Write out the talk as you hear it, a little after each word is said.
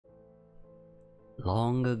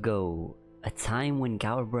Long ago, a time when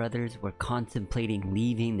Gower Brothers were contemplating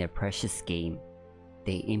leaving their precious game,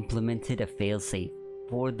 they implemented a failsafe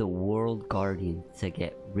for the World Guardian to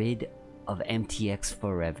get rid of MTX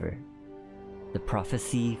forever. The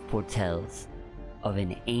prophecy foretells of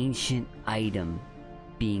an ancient item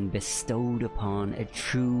being bestowed upon a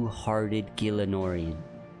true-hearted Gielinorian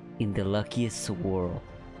in the luckiest world.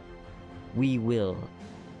 We will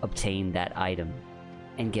obtain that item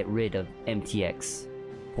and get rid of MTX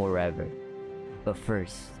forever. But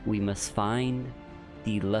first, we must find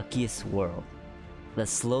the luckiest world.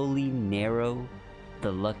 Let's slowly narrow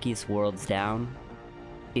the luckiest worlds down.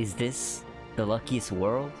 Is this the luckiest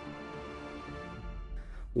world?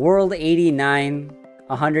 World 89,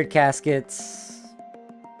 100 caskets.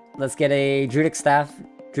 Let's get a Druidic staff,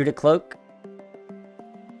 Druidic cloak.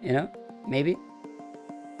 You know, maybe.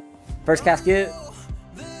 First casket. Oh,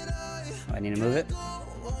 I need to move it.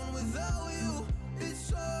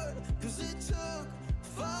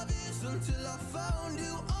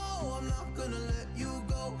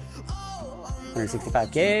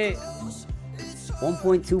 $165k,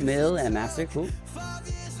 1.2 mil and a master, cool.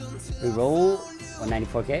 Reroll,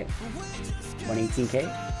 194k, 118k.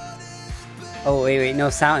 Oh wait, no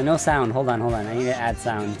sound, hold on, I need to add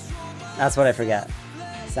sound. That's what I forgot.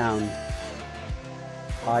 Sound.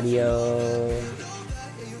 Audio.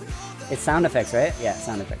 It's sound effects, right? Yeah,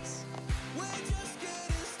 sound effects.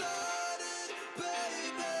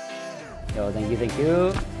 Yo, thank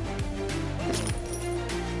you.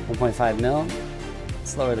 1.5 mil.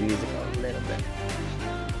 Slower the music a little bit.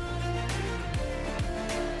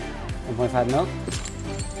 1.5 mil.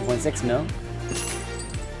 1.6 mil.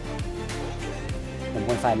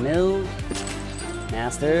 1.5 mil.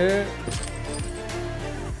 Master.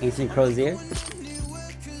 Ancient Crozier.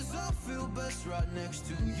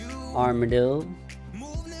 Armadillo.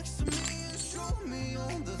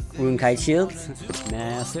 Rune Kite Shield.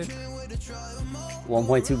 Master.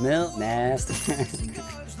 1.2 mil. Master.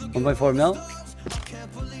 1.4 mil.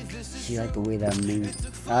 She like the way that moves.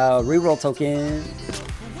 Reroll token.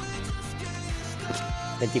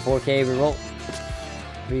 54k reroll.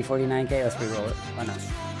 349k. Let's reroll it. Why not?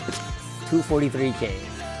 243k.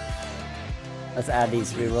 Let's add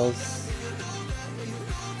these rerolls.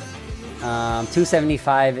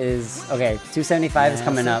 275 is okay. 275 is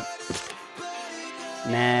coming up.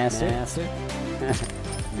 Master.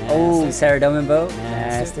 Oh, Saradomin bow.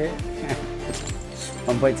 Master.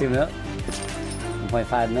 1.2 mil.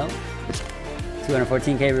 1.5 mil.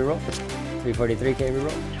 214k reroll. 343k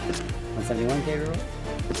reroll. 171k reroll.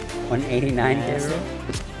 189k reroll.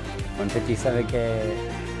 157k.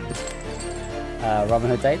 Robin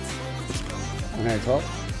Hood tights. 112.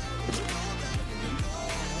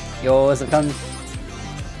 Yo, what's up, comes?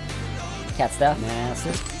 Cat staff.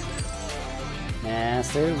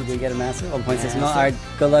 Master. We did get a master. 1.6 mil. Alright,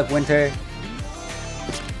 good luck, Winter.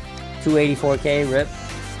 284k rip.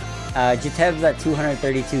 Jiteb's at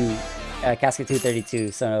 232. Casket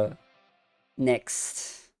 232. So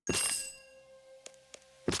next.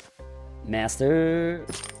 Master.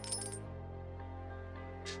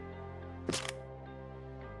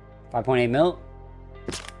 5.8 mil.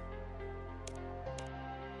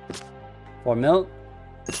 4 mil.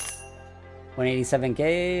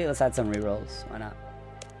 187k. Let's add some rerolls. Why not?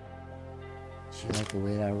 She like the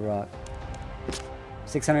way that rock.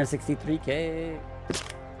 663k.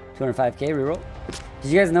 205k reroll.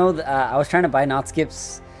 Did you guys know that I was trying to buy not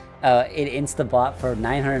skips? It insta bought for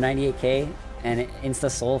 998k and it insta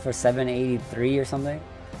sold for 783 or something.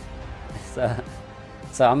 So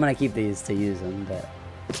I'm gonna keep these to use them. But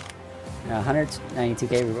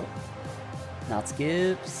 192k reroll. Not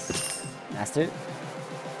skips. Master.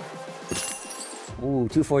 Ooh,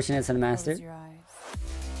 2 fortunates and a master.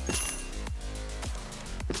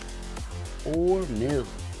 4 mil.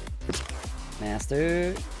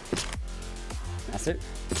 Master.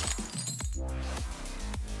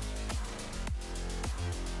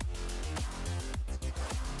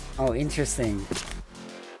 Oh, interesting.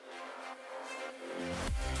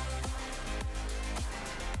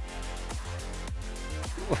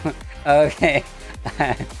 Okay.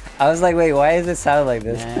 I was like, wait, why does it sound like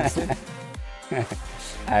this?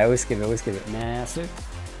 Alright, we'll skip it. Master.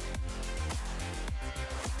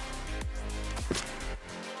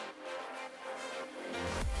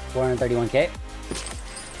 $431k.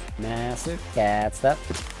 Master. Cat stuff.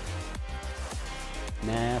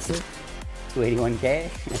 Master. 281k.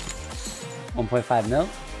 1.5 mil.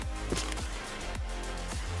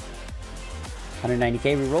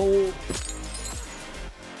 190k reroll.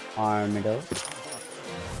 Armadillo.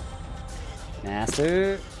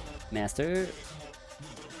 Master.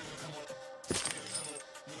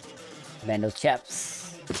 Vandal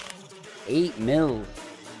Chaps. 8 mil.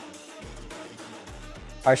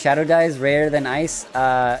 Are shadow dies rarer than ice?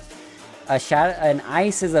 An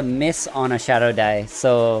ice is a miss on a shadow die,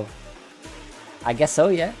 so I guess so,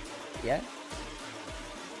 yeah. Yeah.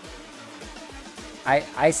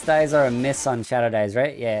 Ice dies are a miss on shadow dies,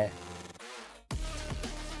 right? Yeah.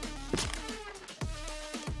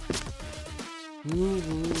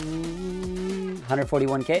 Mm-hmm.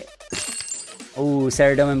 141k. Oh,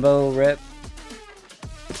 Saradomin Bow, rip.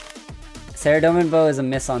 Saradomin Bow is a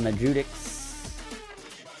miss on the Druidix.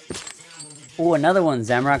 Oh, another one,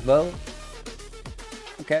 Zamrock Bow.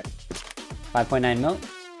 Okay. 5.9 mil.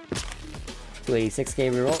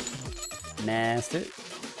 286k reroll. Master.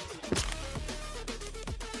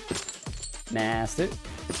 Master.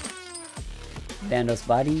 Bandos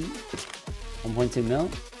Body. 1.2 mil.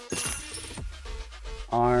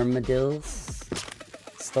 Armadillos.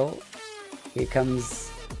 Stole. Here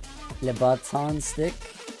comes Le Baton Stick.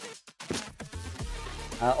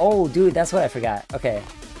 Oh, dude, that's what I forgot. Okay.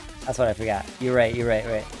 That's what I forgot. You're right,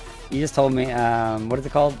 right. You just told me, what is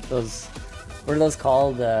it called? What are those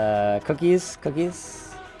called? Cookies?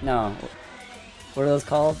 Cookies? No. What are those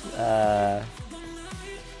called?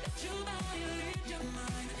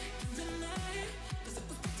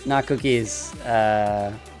 Not cookies.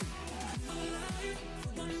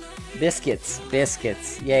 Biscuits.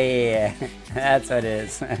 Biscuits. Yeah. That's what it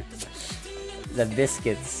is. The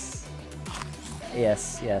biscuits.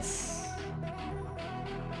 Yes.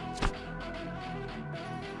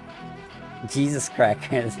 Jesus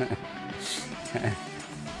crackers.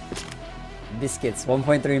 Biscuits.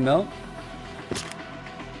 1.3 mil.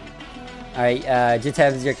 Alright,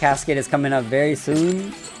 Jitebs, your casket is coming up very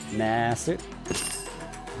soon. Master.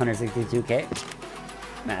 162k.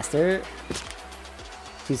 Master.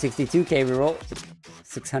 262k reroll.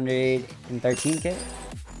 613k.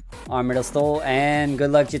 Armadillo Stole. And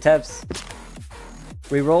good luck, Jitebs.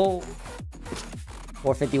 Reroll.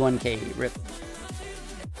 451k. Rip.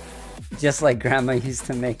 Just like grandma used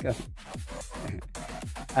to make them.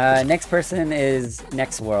 Next person is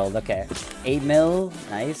Next World. Okay. 8 mil.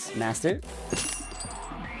 Nice. Master.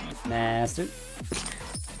 Master.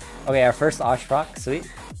 Okay, our first Oshrock. Sweet.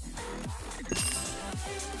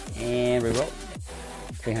 And reroll.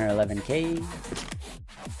 311k.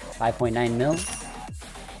 5.9 mil.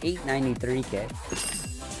 893k.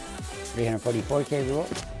 344k reroll.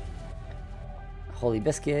 Holy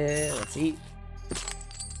Biscuit. Let's eat.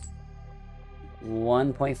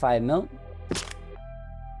 1.5 mil.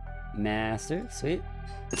 Master. Sweet.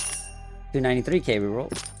 293k reroll.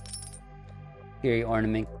 Fury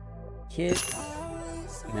Ornament Kit.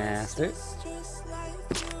 Master.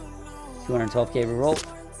 212k reroll.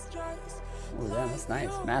 Oh, damn, that's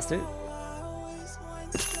nice. Master.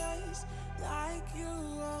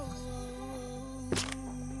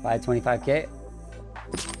 $525k.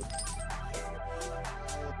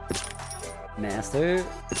 Master.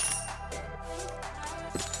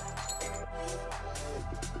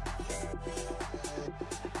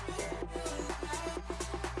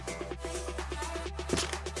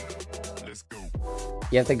 Let's go.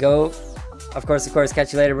 You have to go. Of course.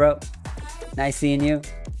 Catch you later, bro. Nice seeing you.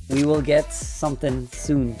 We will get something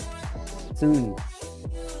soon.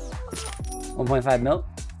 1.5 mil.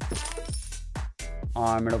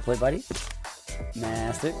 Armadillo Plate Buddy.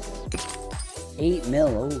 Master. 8 mil.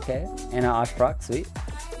 Oh, okay. And an Oshrock. Sweet.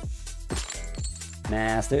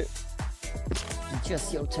 Master.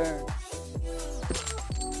 Just your turn.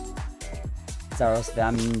 Zaros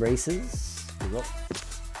Vam Braces.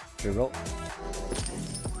 Reroll.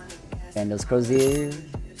 Vandals Crozier.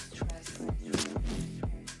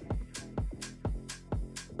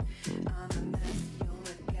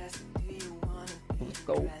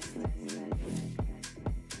 Go.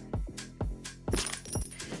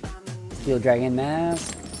 Steel Dragon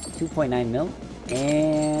Mask. 2.9 mil.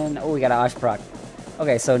 And oh, we got an Oshrock.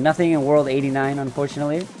 Okay, so nothing in World 89,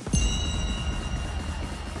 unfortunately.